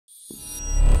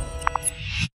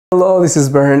Hello, this is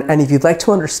Bern, and if you'd like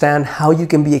to understand how you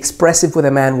can be expressive with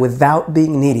a man without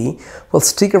being needy, well,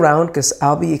 stick around because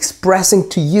I'll be expressing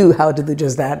to you how to do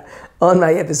just that on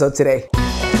my episode today.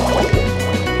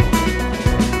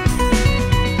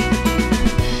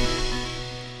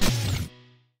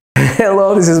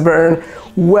 Hello, this is Bern.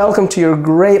 Welcome to your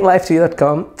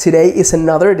greatlifetoyou.com. Today is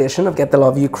another edition of Get the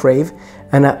Love You Crave,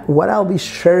 and what I'll be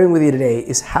sharing with you today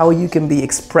is how you can be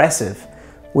expressive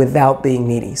without being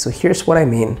needy. So here's what I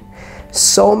mean.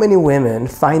 So many women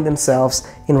find themselves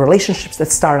in relationships that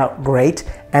start out great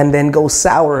and then go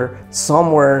sour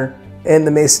somewhere in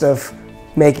the midst of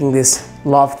making this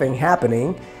love thing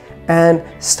happening, and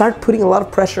start putting a lot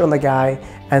of pressure on the guy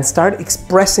and start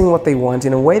expressing what they want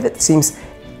in a way that seems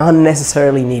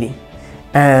unnecessarily needy.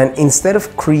 And instead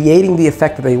of creating the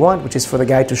effect that they want, which is for the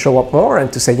guy to show up more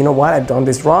and to say, you know what, I've done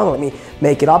this wrong, let me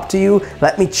make it up to you,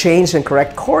 let me change and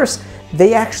correct course,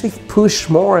 they actually push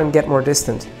more and get more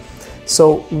distant.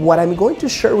 So what I'm going to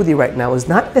share with you right now is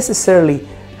not necessarily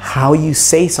how you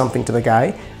say something to the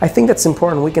guy. I think that's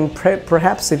important. We can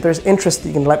perhaps, if there's interest,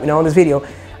 you can let me know in this video,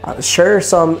 share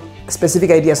some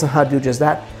specific ideas on how to do just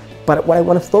that. But what I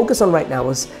want to focus on right now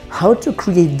is how to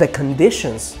create the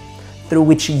conditions through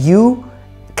which you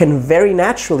can very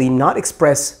naturally not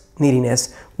express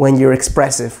neediness when you're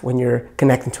expressive, when you're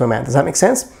connecting to a man. Does that make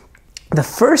sense? The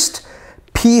first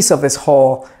piece of this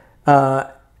whole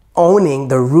owning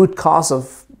the root cause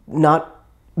of not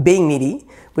being needy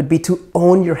would be to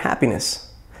own your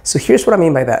happiness. So here's what I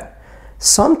mean by that.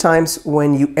 Sometimes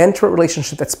when you enter a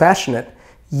relationship that's passionate,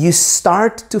 you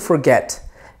start to forget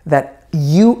that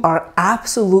you are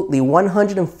absolutely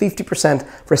 150%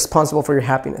 responsible for your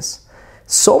happiness.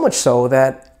 So much so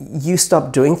that you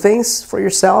stop doing things for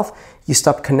yourself, you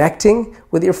stop connecting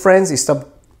with your friends, you stop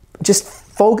just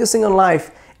focusing on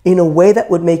life in a way that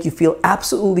would make you feel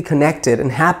absolutely connected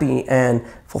and happy and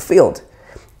fulfilled.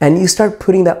 And you start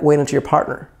putting that weight onto your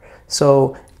partner.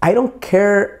 So I don't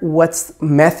care what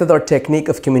method or technique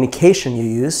of communication you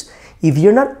use, if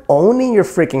you're not owning your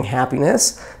freaking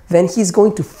happiness, then he's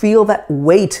going to feel that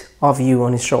weight of you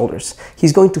on his shoulders.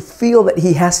 He's going to feel that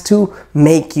he has to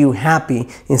make you happy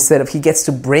instead of he gets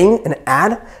to bring and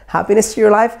add happiness to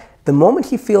your life. The moment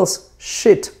he feels,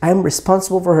 shit, I'm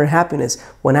responsible for her happiness.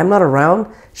 When I'm not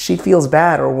around, she feels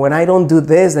bad. Or when I don't do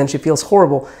this, then she feels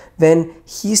horrible. Then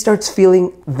he starts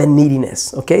feeling the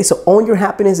neediness, okay? So own your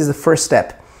happiness is the first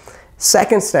step.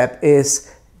 Second step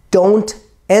is don't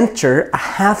enter a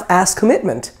half-assed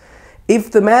commitment.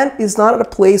 If the man is not at a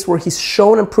place where he's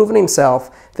shown and proven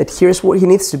himself that here's where he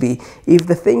needs to be, if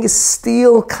the thing is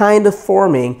still kind of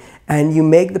forming and you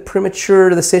make the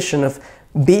premature decision of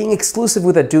being exclusive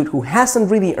with a dude who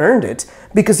hasn't really earned it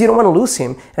because you don't want to lose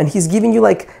him and he's giving you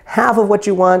like half of what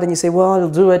you want and you say, well, I'll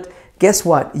do it. Guess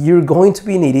what? You're going to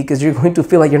be needy because you're going to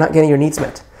feel like you're not getting your needs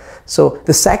met. So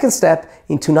the second step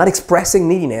into not expressing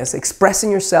neediness,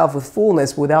 expressing yourself with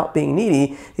fullness without being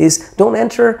needy, is don't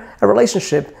enter a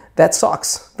relationship that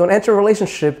sucks. Don't enter a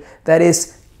relationship that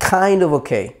is kind of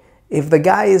okay. If the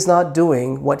guy is not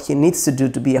doing what he needs to do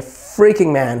to be a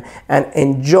freaking man and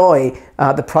enjoy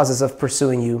the process of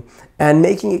pursuing you and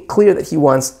making it clear that he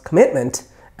wants commitment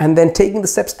and then taking the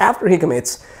steps after he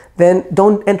commits, then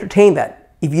don't entertain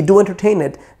that. If you do entertain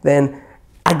it, then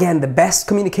again, the best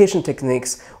communication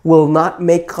techniques will not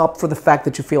make up for the fact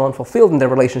that you feel unfulfilled in the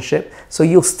relationship, so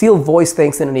you'll still voice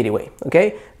things in a needy way,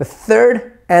 okay? The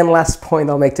third and last point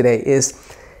I'll make today is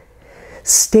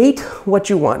state what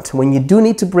you want. When you do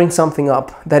need to bring something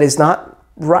up that is not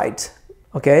right,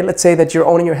 okay? Let's say that you're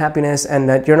owning your happiness and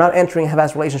that you're not entering a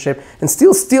half-assed relationship and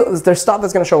still there's stuff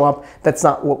that's gonna show up that's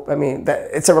not what,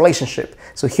 it's a relationship.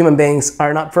 So human beings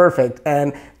are not perfect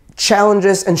and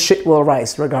challenges and shit will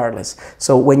arise regardless.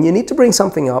 So when you need to bring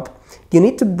something up, you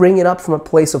need to bring it up from a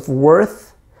place of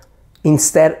worth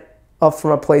instead of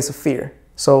from a place of fear.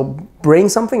 So bring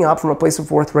something up from a place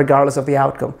of worth regardless of the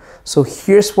outcome. So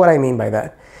here's what I mean by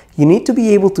that. You need to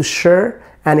be able to share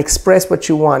and express what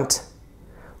you want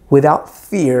without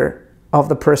fear of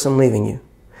the person leaving you.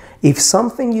 If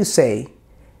something you say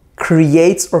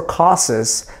creates or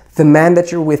causes the man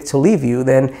that you're with to leave you,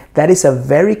 then that is a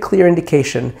very clear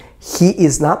indication he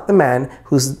is not the man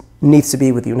who needs to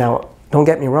be with you. Now, don't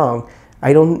get me wrong.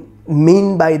 I don't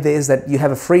mean by this that you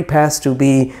have a free pass to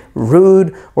be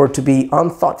rude or to be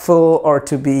unthoughtful or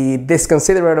to be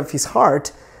disconsiderate of his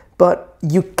heart, but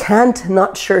you can't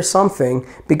not share something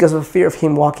because of fear of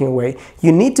him walking away.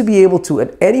 You need to be able to,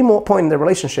 at any point in the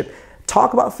relationship,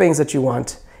 talk about things that you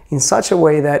want in such a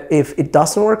way that if it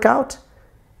doesn't work out,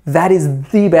 that is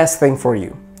the best thing for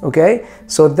you, okay?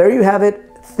 So there you have it,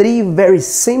 3 very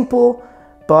simple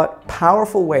but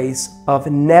powerful ways of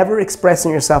never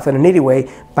expressing yourself in a needy way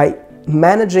by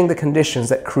managing the conditions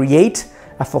that create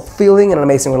a fulfilling and an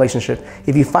amazing relationship.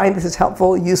 If you find this is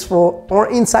helpful, useful, or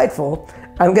insightful,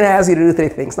 I'm gonna ask you to do 3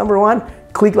 things. Number 1,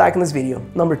 click like on this video.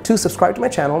 Number 2, subscribe to my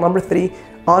channel. Number 3,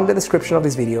 on the description of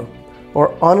this video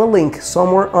or on a link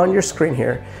somewhere on your screen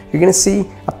here, you're gonna see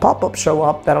a pop-up show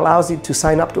up that allows you to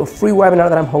sign up to a free webinar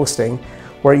that I'm hosting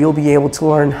where you'll be able to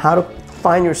learn how to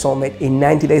find your soulmate in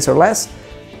 90 days or less.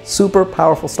 Super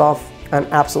powerful stuff and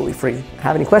absolutely free.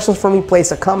 Have any questions for me,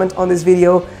 place a comment on this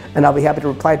video and I'll be happy to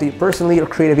reply to you personally or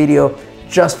create a video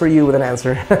just for you with an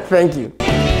answer. Thank you.